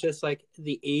talked about just like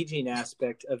the aging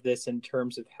aspect of this in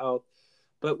terms of health,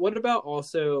 but what about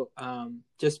also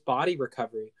just body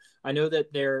recovery? I know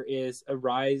that there is a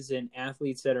rise in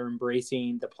athletes that are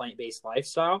embracing the plant-based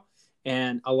lifestyle,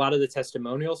 and a lot of the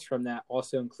testimonials from that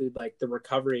also include like the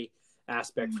recovery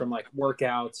aspect from like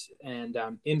workouts and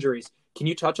injuries. Can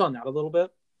you touch on that a little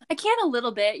bit? I can a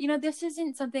little bit. This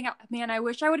isn't something, man, I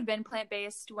wish I would have been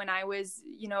plant-based when I was,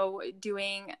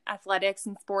 doing athletics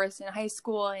and sports in high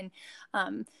school. And,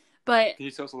 but can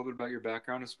you tell us a little bit about your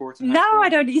background in sports? No, I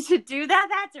don't need to do that.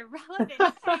 That's irrelevant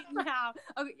right now.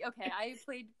 Okay. I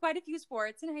played quite a few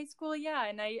sports in high school. Yeah.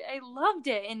 And I loved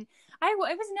it. And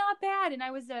it was not bad. And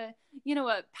I was a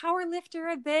power lifter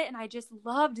a bit, and I just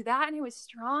loved that. And I was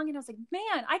strong. And I was like,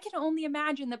 man, I can only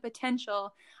imagine the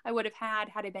potential I would have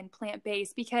had I been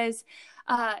plant-based, because,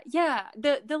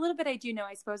 the little bit I do know,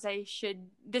 I suppose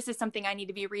this is something I need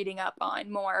to be reading up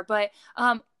on more, but,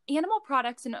 animal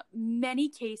products in many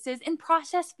cases, and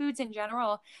processed foods in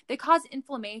general, they cause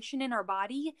inflammation in our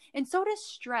body, and so does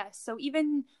stress. So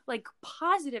even like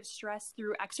positive stress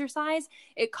through exercise,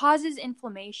 it causes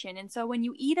inflammation. And so when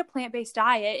you eat a plant-based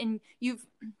diet, and you've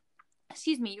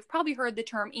probably heard the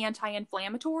term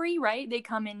anti-inflammatory, right? They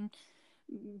come in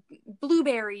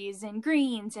blueberries and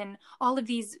greens, and all of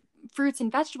these fruits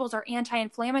and vegetables are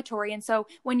anti-inflammatory. And so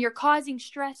when you're causing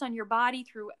stress on your body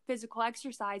through physical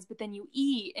exercise, but then you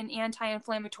eat an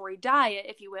anti-inflammatory diet,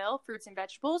 if you will, fruits and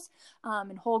vegetables,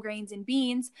 and whole grains and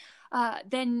beans,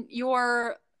 then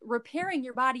you're repairing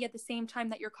your body at the same time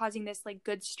that you're causing this like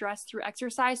good stress through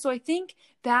exercise. So I think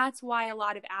that's why a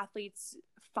lot of athletes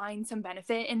find some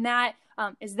benefit in that,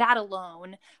 is that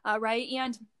alone, right?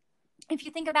 And if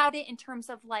you think about it in terms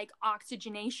of like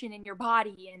oxygenation in your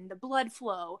body and the blood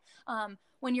flow,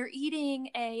 when you're eating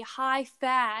a high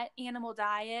fat animal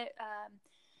diet,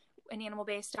 an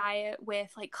animal-based diet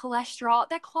with like cholesterol,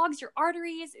 that clogs your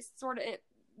arteries. It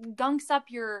gunks up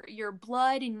your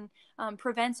blood and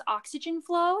prevents oxygen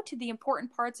flow to the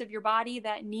important parts of your body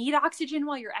that need oxygen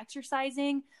while you're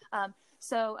exercising.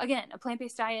 So again, a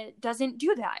plant-based diet doesn't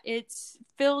do that. It's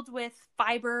filled with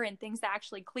fiber and things that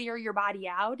actually clear your body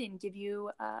out and give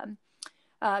you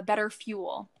better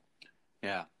fuel.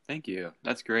 Yeah, thank you.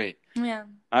 That's great. Yeah.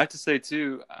 I have to say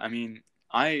too, I mean,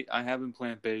 I have been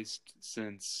plant-based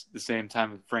since the same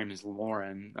time frame as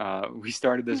Lauren. We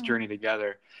started this journey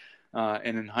together.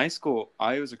 And in high school,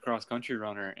 I was a cross-country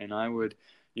runner, and I would,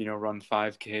 run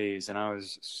 5Ks, and I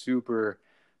was super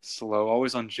slow,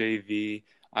 always on JV.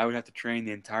 I would have to train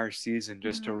the entire season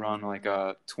just to run like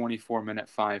a 24-minute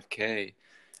 5K.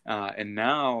 And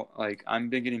now, like, I've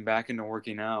been getting back into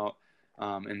working out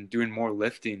and doing more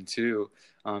lifting too.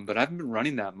 But I haven't been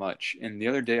running that much. And the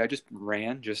other day I just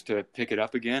ran just to pick it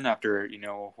up again after,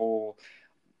 a whole,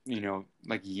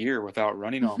 like year without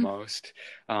running almost.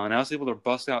 And I was able to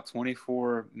bust out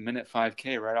 24-minute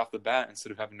 5K right off the bat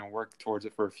instead of having to work towards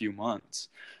it for a few months.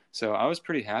 So I was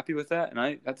pretty happy with that. And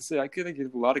I have to say, I could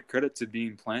give a lot of credit to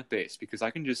being plant-based, because I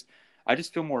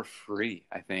just feel more free,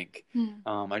 I think.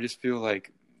 I just feel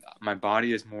like my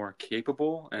body is more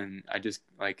capable, and I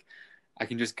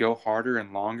can just go harder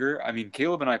and longer. I mean,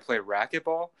 Caleb and I play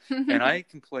racquetball, and I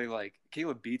can play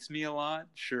Caleb beats me a lot,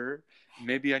 sure.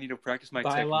 Maybe I need to practice my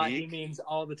technique. By a lot, he means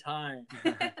all the time.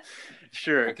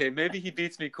 Sure. Okay. Maybe he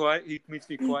beats me quite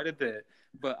a bit,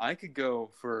 but I could go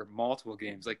for multiple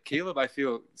games. Like Caleb,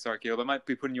 sorry, Caleb, I might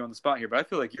be putting you on the spot here, but I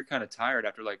feel like you're kind of tired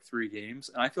after like 3 games.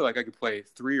 And I feel like I could play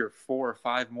 3 or 4 or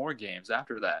 5 more games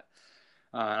after that.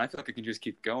 And I feel like I can just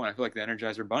keep going. I feel like the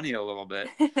Energizer Bunny a little bit.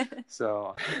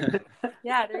 So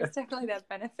yeah, there's definitely that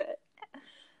benefit.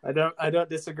 I don't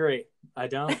disagree. I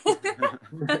don't.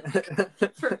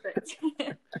 Perfect.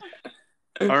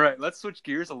 All right, let's switch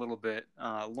gears a little bit.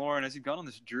 Lauren, as you've gone on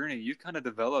this journey, you've kind of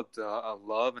developed a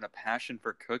love and a passion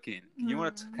for cooking. You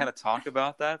want to kind of talk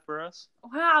about that for us?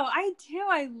 Wow, I do.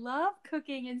 I love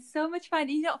cooking. It's so much fun.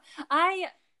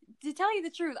 To tell you the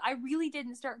truth, I really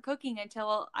didn't start cooking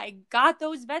until I got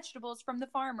those vegetables from the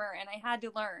farmer, and I had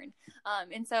to learn.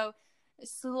 And so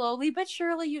slowly but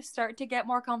surely you start to get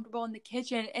more comfortable in the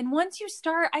kitchen. And once you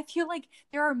start, I feel like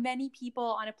there are many people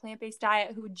on a plant-based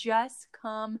diet who just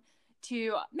come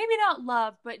to maybe not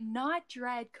love, but not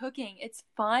dread cooking. It's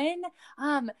fun.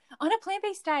 On a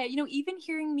plant-based diet, even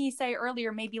hearing me say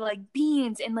earlier, maybe like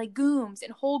beans and legumes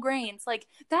and whole grains, like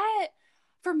that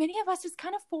for many of us, it's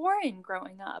kind of foreign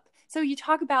growing up. So you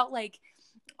talk about like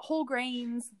whole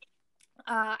grains.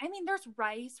 I mean, there's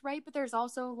rice, right? But there's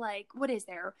also like, what is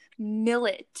there?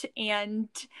 Millet and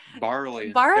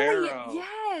barley,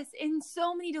 yes, and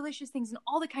so many delicious things and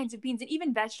all the kinds of beans and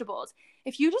even vegetables.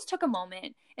 If you just took a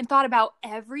moment and thought about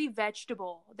every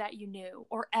vegetable that you knew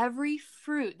or every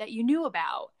fruit that you knew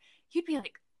about, you'd be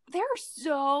like, there are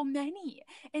so many.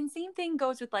 And same thing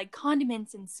goes with like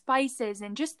condiments and spices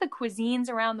and just the cuisines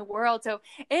around the world. So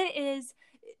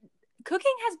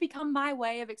cooking has become my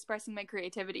way of expressing my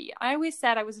creativity. I always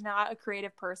said I was not a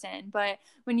creative person, but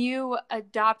when you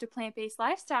adopt a plant-based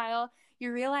lifestyle,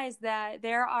 you realize that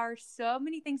there are so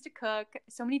many things to cook,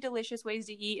 so many delicious ways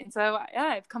to eat. And so yeah,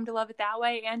 I've come to love it that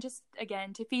way. And just,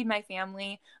 again, to feed my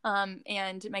family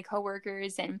and my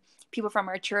coworkers and people from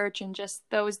our church and just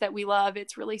those that we love.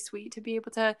 It's really sweet to be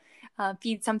able to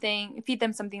feed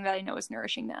them something that I know is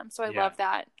nourishing them. So I love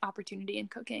that opportunity in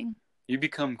cooking. You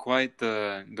become quite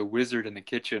the wizard in the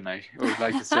kitchen, I would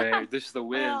like to say. This is the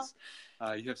whiz.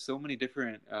 You have so many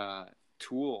different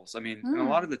tools. I mean, and a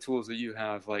lot of the tools that you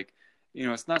have, like, you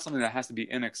know, it's not something that has to be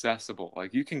inaccessible.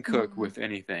 Like, you can cook with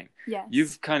anything. Yes.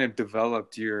 You've kind of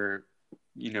developed your,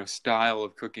 you know, style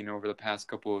of cooking over the past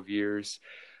couple of years.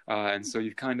 And so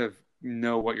you kind of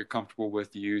know what you're comfortable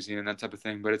with using and that type of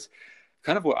thing. But it's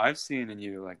kind of what I've seen in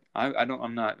you. Like, I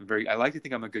like to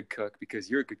think I'm a good cook because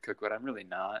you're a good cook, but I'm really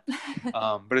not.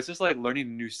 But it's just like learning a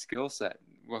new skill set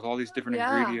with all these different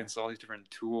ingredients, all these different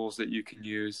tools that you can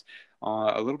use.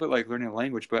 A little bit like learning a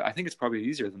language, but I think it's probably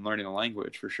easier than learning a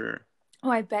language for sure. Oh,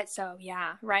 I bet so.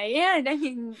 Yeah. Right. And I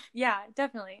mean, yeah,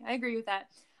 definitely. I agree with that.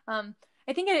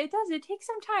 I think it does. It takes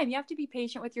some time. You have to be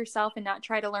patient with yourself and not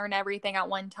try to learn everything at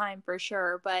one time for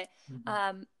sure. But,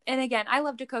 and again, I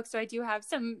love to cook. So I do have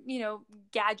some, you know,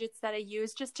 gadgets that I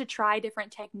use just to try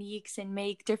different techniques and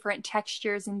make different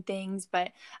textures and things,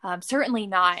 but certainly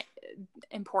not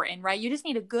important, right? You just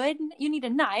need you need a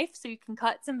knife so you can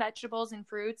cut some vegetables and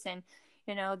fruits and,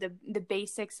 you know, the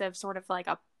basics of sort of like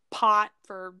a pot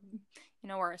for, you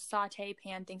know, or a saute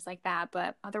pan, things like that.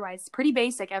 But otherwise, pretty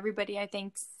basic. Everybody, I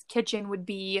think's kitchen would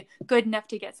be good enough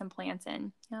to get some plants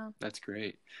in. Yeah. That's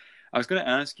great. I was going to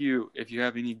ask you if you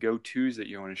have any go-tos that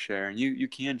you want to share, and you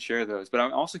can share those. But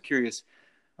I'm also curious,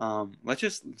 let's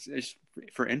just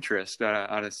for interest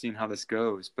out of seeing how this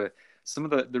goes, but some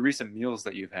of the recent meals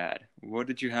that you've had. What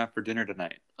did you have for dinner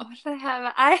tonight? What did I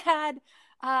have? I had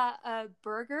a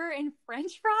burger and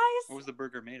French fries. What was the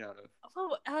burger made out of?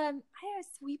 Oh, I had a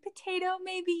sweet potato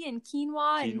maybe and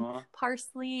quinoa and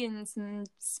parsley and some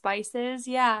spices.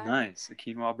 Yeah. Nice. A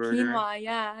quinoa burger. Quinoa,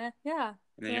 yeah.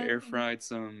 And then you air fried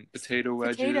some potato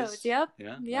wedges. Potatoes, yep.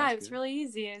 Yeah, it was really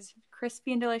easy. It was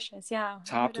crispy and delicious. Yeah.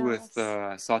 Topped with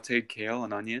sauteed kale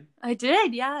and onion. I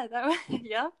did, yeah.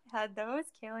 Had those,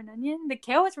 kale and onion. The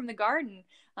kale was from the garden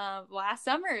last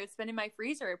summer. It's been in my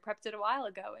freezer. I prepped it a while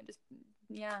ago and just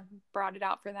brought it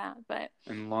out for that. But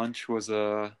and lunch was it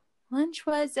a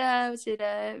minestrone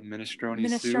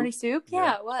soup?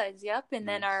 Yeah, it was. Yep. And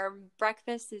then our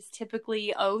breakfast is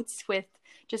typically oats with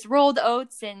just rolled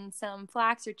oats and some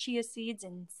flax or chia seeds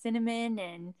and cinnamon,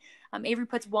 and Avery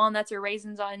puts walnuts or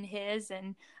raisins on his,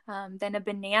 and then a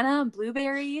banana,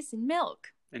 blueberries, and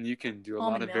milk. And you can do a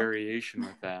lot of variation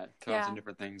with that. Tons of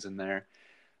different things in there.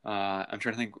 I'm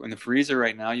trying to think. In the freezer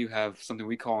right now, you have something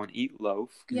we call an eat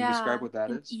loaf. Can you describe what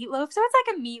that is? Eat loaf. So it's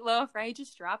like a meatloaf, right?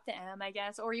 Just drop the M, I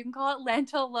guess. Or you can call it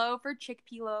lentil loaf or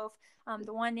chickpea loaf.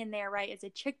 The one in there, right, is a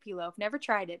chickpea loaf. Never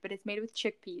tried it, but it's made with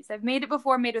chickpeas. I've made it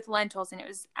before, made with lentils, and it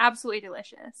was absolutely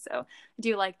delicious. So I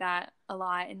do like that a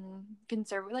lot. And you can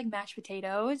serve it with like mashed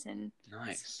potatoes and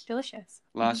nice, delicious.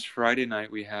 Last Friday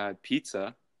night we had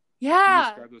pizza. Yeah. Can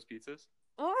you describe those pizzas?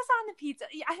 What was on the pizza?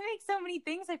 I make so many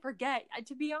things I forget.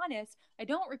 To be honest, I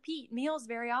don't repeat meals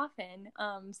very often.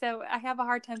 So I have a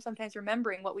hard time sometimes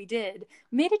remembering what we did.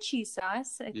 We made a cheese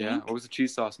sauce, I think. Yeah, what was the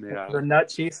cheese sauce made out of? The nut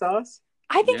cheese sauce?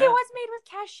 I think it was made with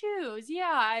cashews.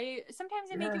 Yeah, sometimes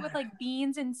I make it with like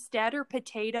beans instead or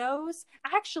potatoes.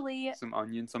 Actually, some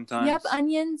onions sometimes. Yep,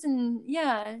 onions and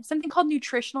something called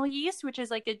nutritional yeast, which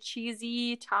is like a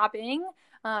cheesy topping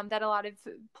that a lot of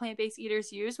plant-based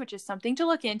eaters use, which is something to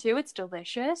look into. It's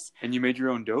delicious. And you made your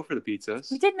own dough for the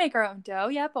pizzas. We did make our own dough.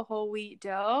 Yep, a whole wheat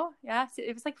dough. Yeah, so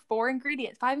it was like 5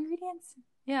 ingredients.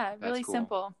 Yeah, really cool.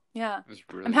 Simple. Yeah,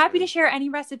 really I'm happy to share any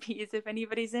recipes if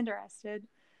anybody's interested.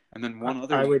 And then one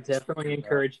other. I would definitely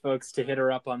encourage folks to hit her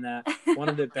up on that. One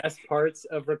of the best parts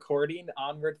of recording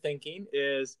Onward Thinking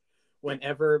is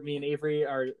whenever me and Avery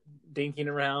are dinking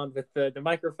around with the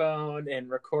microphone and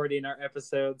recording our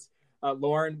episodes,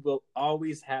 Lauren will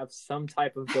always have some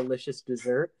type of delicious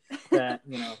dessert that,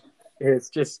 is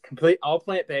just all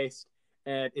plant-based.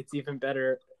 and it's even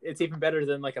better. It's even better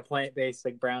than like a plant-based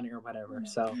like brownie or whatever.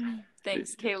 So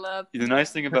thanks, Caleb. The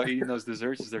nice thing about eating those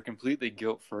desserts is they're completely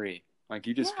guilt-free. Like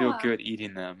you just feel Yeah. good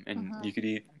eating them, and you could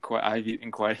eat I've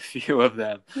eaten quite a few of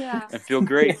them, Yeah. and feel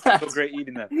great. Yes. Feel great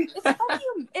eating them.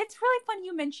 It's really funny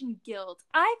you mentioned guilt.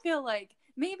 I feel like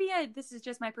maybe this is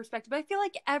just my perspective, but I feel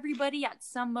like everybody at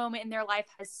some moment in their life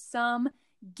has some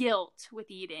guilt with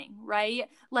eating, right?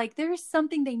 Like there's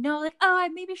something they know, like, oh, I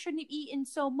maybe shouldn't have eaten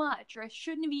so much, or I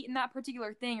shouldn't have eaten that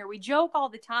particular thing, or we joke all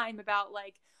the time about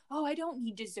like, oh, I don't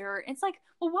need dessert. It's like,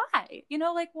 well, why? You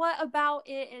know, like what about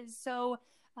it is so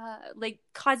like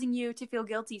causing you to feel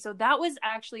guilty? So that was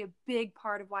actually a big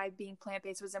part of why being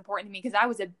plant-based was important to me, because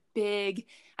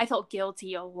I felt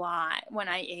guilty a lot when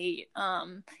I ate,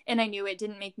 and I knew it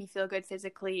didn't make me feel good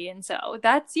physically. And so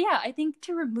that's, I think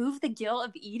to remove the guilt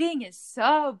of eating is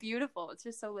so beautiful. It's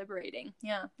just so liberating.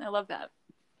 Yeah, I love that.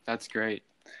 That's great.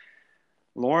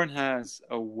 Lauren has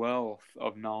a wealth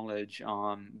of knowledge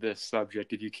on this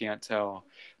subject, if you can't tell.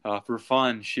 For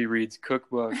fun, she reads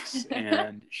cookbooks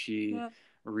and she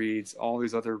reads all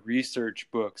these other research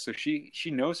books. So she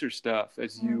knows her stuff,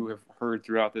 as you have heard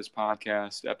throughout this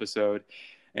podcast episode.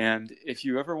 And if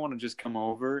you ever want to just come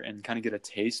over and kind of get a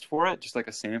taste for it, just like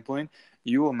a sampling,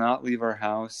 you will not leave our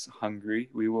house hungry.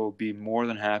 We will be more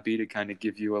than happy to kind of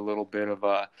give you a little bit of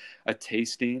a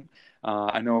tasting.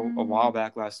 I know a while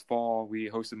back last fall, we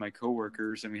hosted my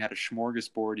coworkers and we had a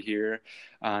smorgasbord here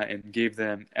and gave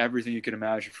them everything you could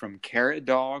imagine, from carrot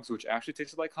dogs, which actually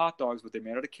tasted like hot dogs, but they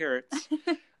made out of carrots,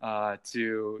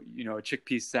 to, a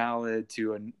chickpea salad,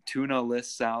 to a tuna-less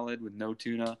salad with no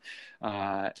tuna.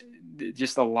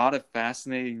 Just a lot of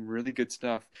fascinating, really good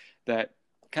stuff that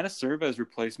kind of serve as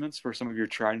replacements for some of your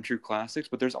tried and true classics,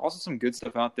 but there's also some good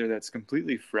stuff out there that's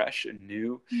completely fresh and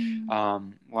new.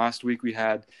 Last week we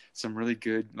had some really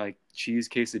good like cheese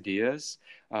quesadillas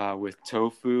with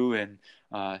tofu and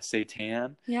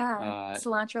seitan.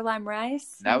 Cilantro lime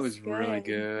rice. That was really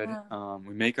good.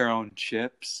 We make our own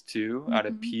chips too out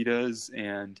of pitas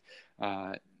and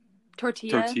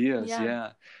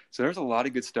tortillas. So there's a lot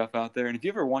of good stuff out there. And if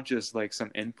you ever want just like some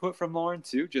input from Lauren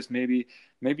too, just maybe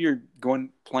you're going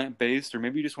plant-based, or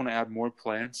maybe you just want to add more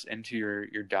plants into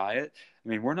your diet. I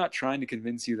mean, we're not trying to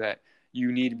convince you that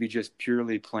you need to be just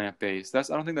purely plant-based. I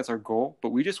don't think that's our goal,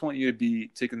 but we just want you to be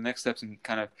taking the next steps and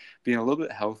kind of being a little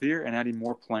bit healthier and adding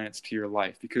more plants to your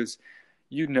life, because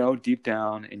deep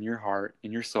down in your heart,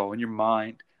 in your soul, in your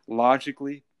mind,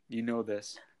 logically,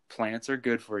 this, plants are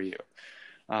good for you.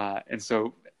 And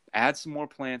so add some more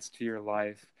plants to your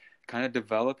life, kind of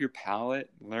develop your palate,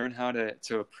 learn how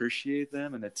to appreciate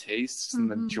them and the tastes and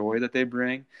the joy that they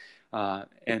bring.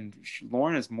 And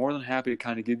Lauren is more than happy to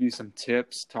kind of give you some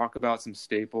tips, talk about some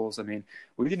staples. I mean,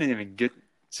 we didn't even get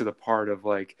to the part of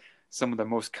like some of the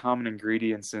most common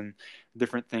ingredients and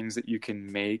different things that you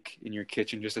can make in your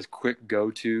kitchen just as quick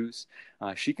go-tos.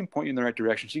 She can point you in the right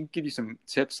direction. She can give you some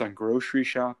tips on grocery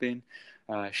shopping.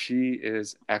 She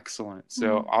is excellent.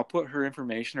 So I'll put her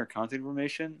information, her contact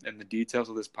information, and the details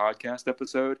of this podcast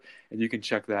episode, and you can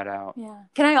check that out. Yeah.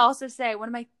 Can I also say one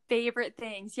of my favorite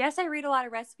things? Yes, I read a lot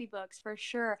of recipe books for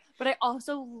sure, but I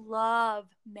also love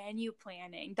menu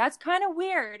planning. That's kind of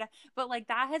weird, but like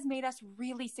that has made us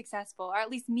really successful, or at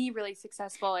least me really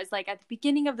successful. Is like at the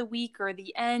beginning of the week or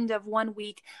the end of one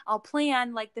week, I'll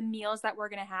plan like the meals that we're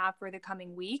going to have for the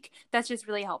coming week. That's just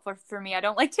really helpful for me. I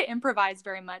don't like to improvise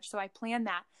very much, so I plan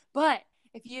that. But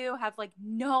if you have like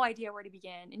no idea where to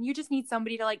begin and you just need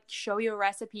somebody to like show you a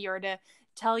recipe or to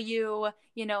tell you,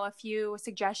 a few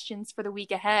suggestions for the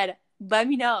week ahead, let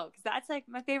me know, because that's like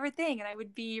my favorite thing. And I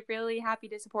would be really happy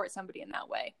to support somebody in that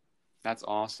way. That's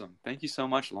awesome. Thank you so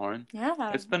much, Lauren.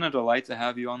 Yeah. It's been a delight to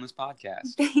have you on this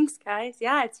podcast. Thanks, guys.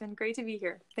 Yeah, it's been great to be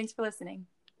here. Thanks for listening.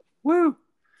 Woo!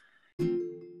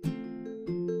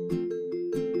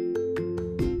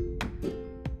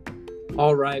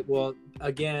 All right. Well,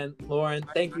 again, Lauren,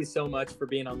 thank you so much for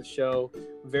being on the show.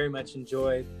 Very much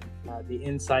enjoyed the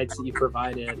insights that you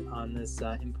provided on this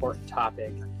important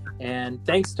topic. And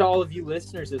thanks to all of you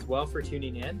listeners as well for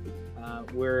tuning in.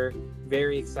 We're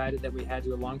very excited that we had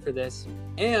you along for this.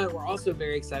 And we're also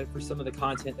very excited for some of the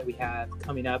content that we have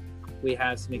coming up. We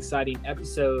have some exciting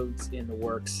episodes in the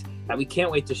works that we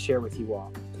can't wait to share with you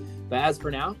all. But as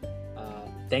for now,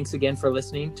 thanks again for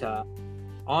listening to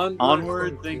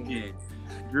Onward Thinking.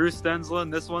 Drew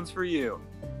Stensland, this one's for you.